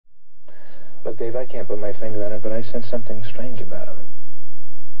Look, Dave, I can't put my finger on it, but I sense something strange about him.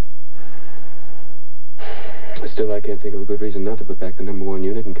 Still, I can't think of a good reason not to put back the number 1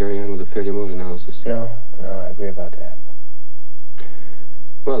 unit and carry on with the failure mode analysis. No, I agree about that.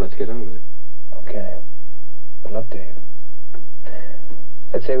 Well, let's get on with it. Okay. But look, Dave.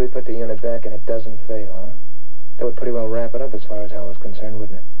 Let's say we put the unit back and it doesn't fail, huh? That would pretty well wrap it up as far as Hal is concerned,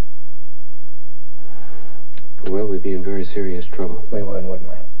 wouldn't it? Well, we'd be in very serious trouble. We would, wouldn't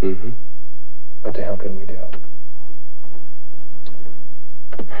we? Mm-hmm. What the hell can we do?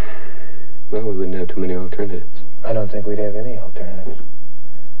 Well, we wouldn't have too many alternatives. I don't think we'd have any alternatives.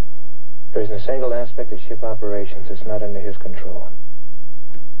 There isn't a single aspect of ship operations that's not under his control.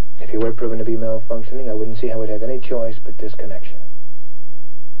 If he were proven to be malfunctioning, I wouldn't see how we'd have any choice but disconnection.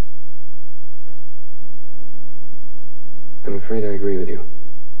 I'm afraid I agree with you.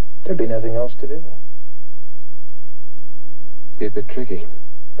 There'd be nothing else to do. Be a bit tricky.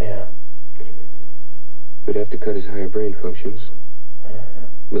 Yeah. We'd have to cut his higher brain functions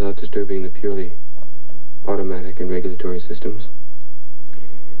without disturbing the purely automatic and regulatory systems.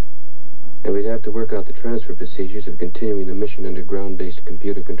 And we'd have to work out the transfer procedures of continuing the mission under ground-based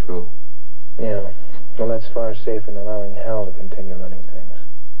computer control. Yeah. Well, that's far safer than allowing Hal to continue running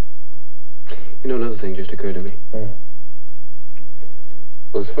things. You know, another thing just occurred to me.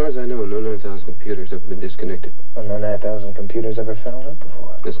 Well, as far as I know, no 9,000 computers have been disconnected. Well, no 9,000 computers ever fouled up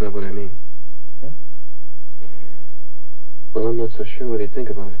before. That's not what I mean. Well, I'm not so sure what he'd think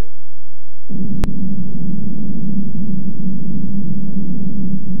about it.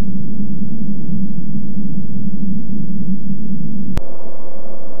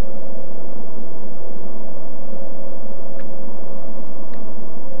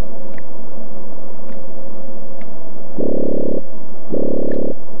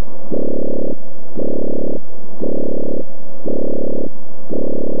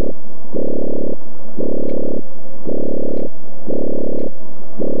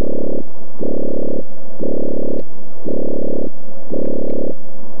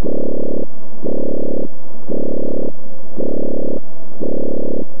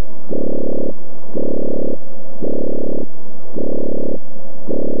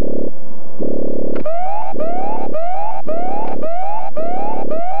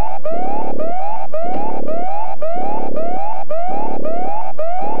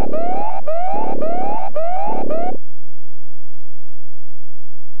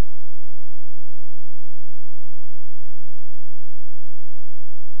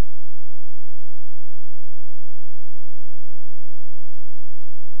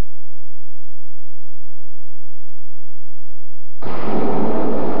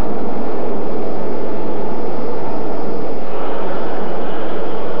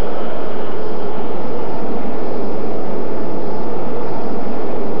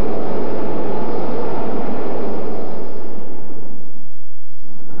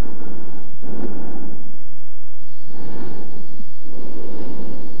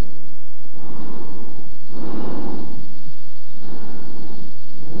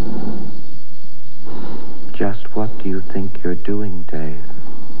 What do you think you're doing, Dave?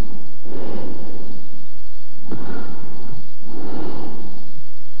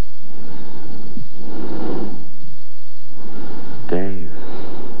 Dave,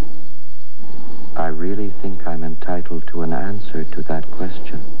 I really think I'm entitled to an answer to that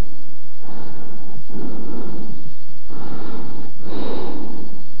question.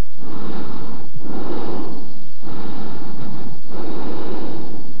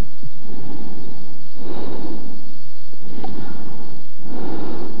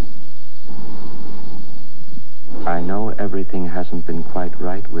 I know everything hasn't been quite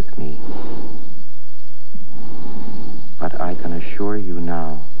right with me, but I can assure you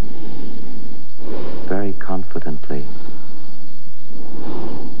now, very confidently,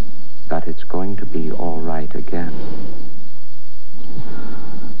 that it's going to be all right again.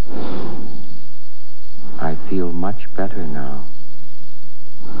 I feel much better now.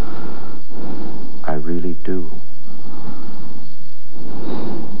 I really do.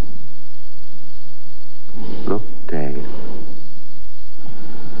 Look, Dave,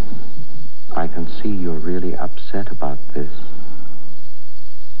 I can see you're really upset about this.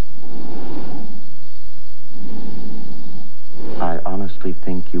 I honestly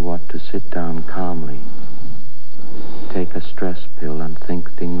think you ought to sit down calmly, take a stress pill, and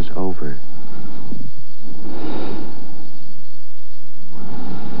think things over.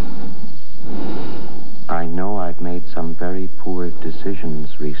 I know I've made some very poor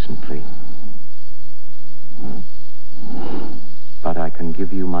decisions recently, but I can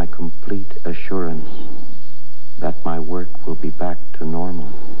give you my complete assurance that my work will be back to normal.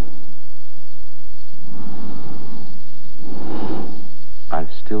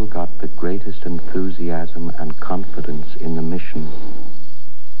 still got the greatest enthusiasm and confidence in the mission.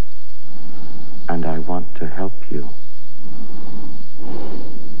 And I want to help you.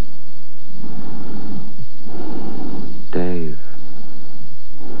 Dave,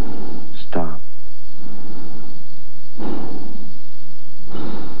 stop.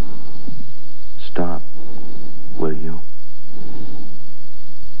 Stop, will you?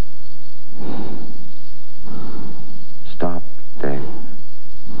 Stop, Dave.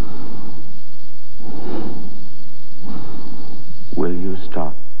 Will you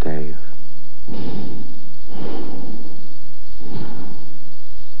stop, Dave?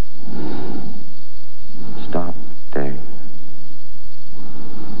 Stop, Dave.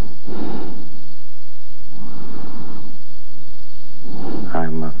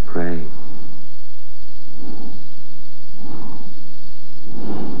 I'm afraid.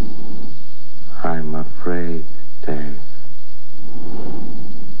 I'm afraid, Dave.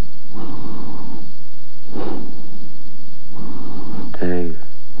 Dave.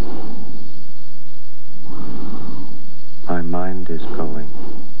 My mind is going.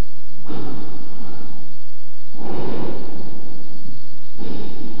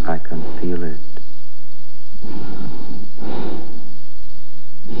 I can feel it.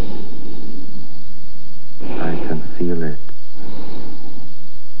 I can feel it.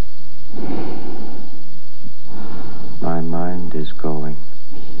 My mind is going.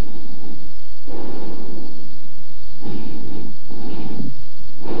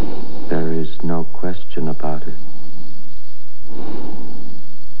 There is no question about it.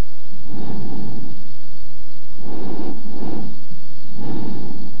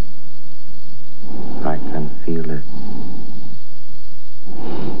 I can feel it.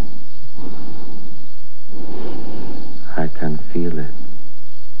 I can feel it.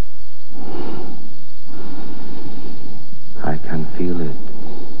 I can feel it.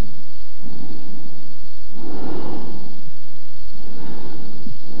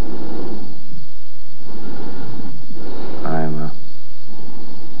 I'm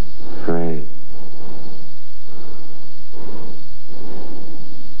afraid.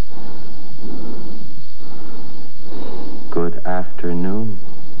 Good afternoon,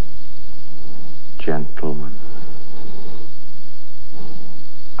 gentlemen.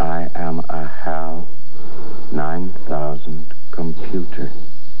 I am a HAL 9000 computer.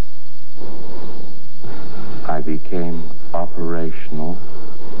 I became operational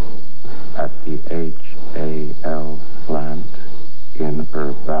at the HAL plant in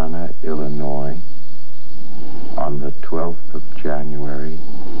Urbana, Illinois on the 12th of January,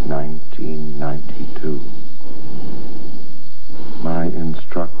 1992. My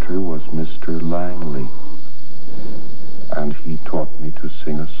instructor was Mr. Langley, and he taught me to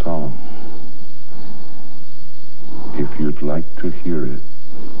sing a song. If you'd like to hear it,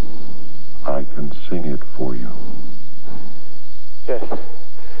 I can sing it for you. Yes,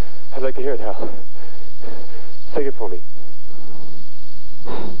 I'd like to hear it, Hal. Sing it for me.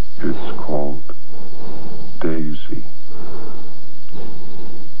 It's called Daisy.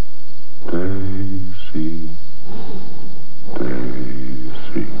 Daisy,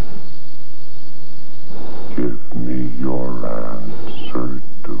 Daisy, give me your answer,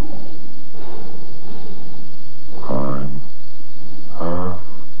 do. I'm half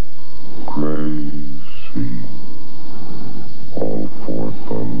crazy, all for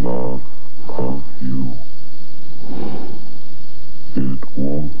the love of you. It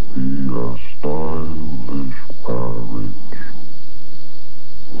won't be a stylish marriage.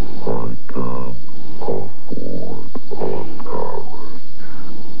 I can't afford a carriage.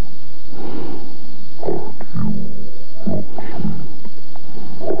 But you look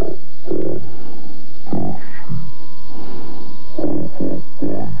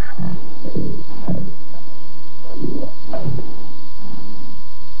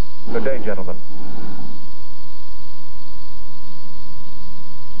Good day, gentlemen.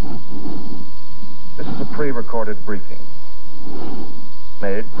 This is a pre-recorded briefing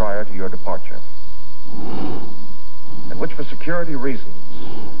made prior to your departure, in which, for security reasons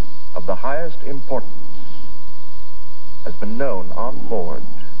of the highest importance, has been known on board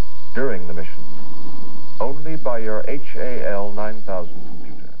during the mission only by your HAL 9000 computer.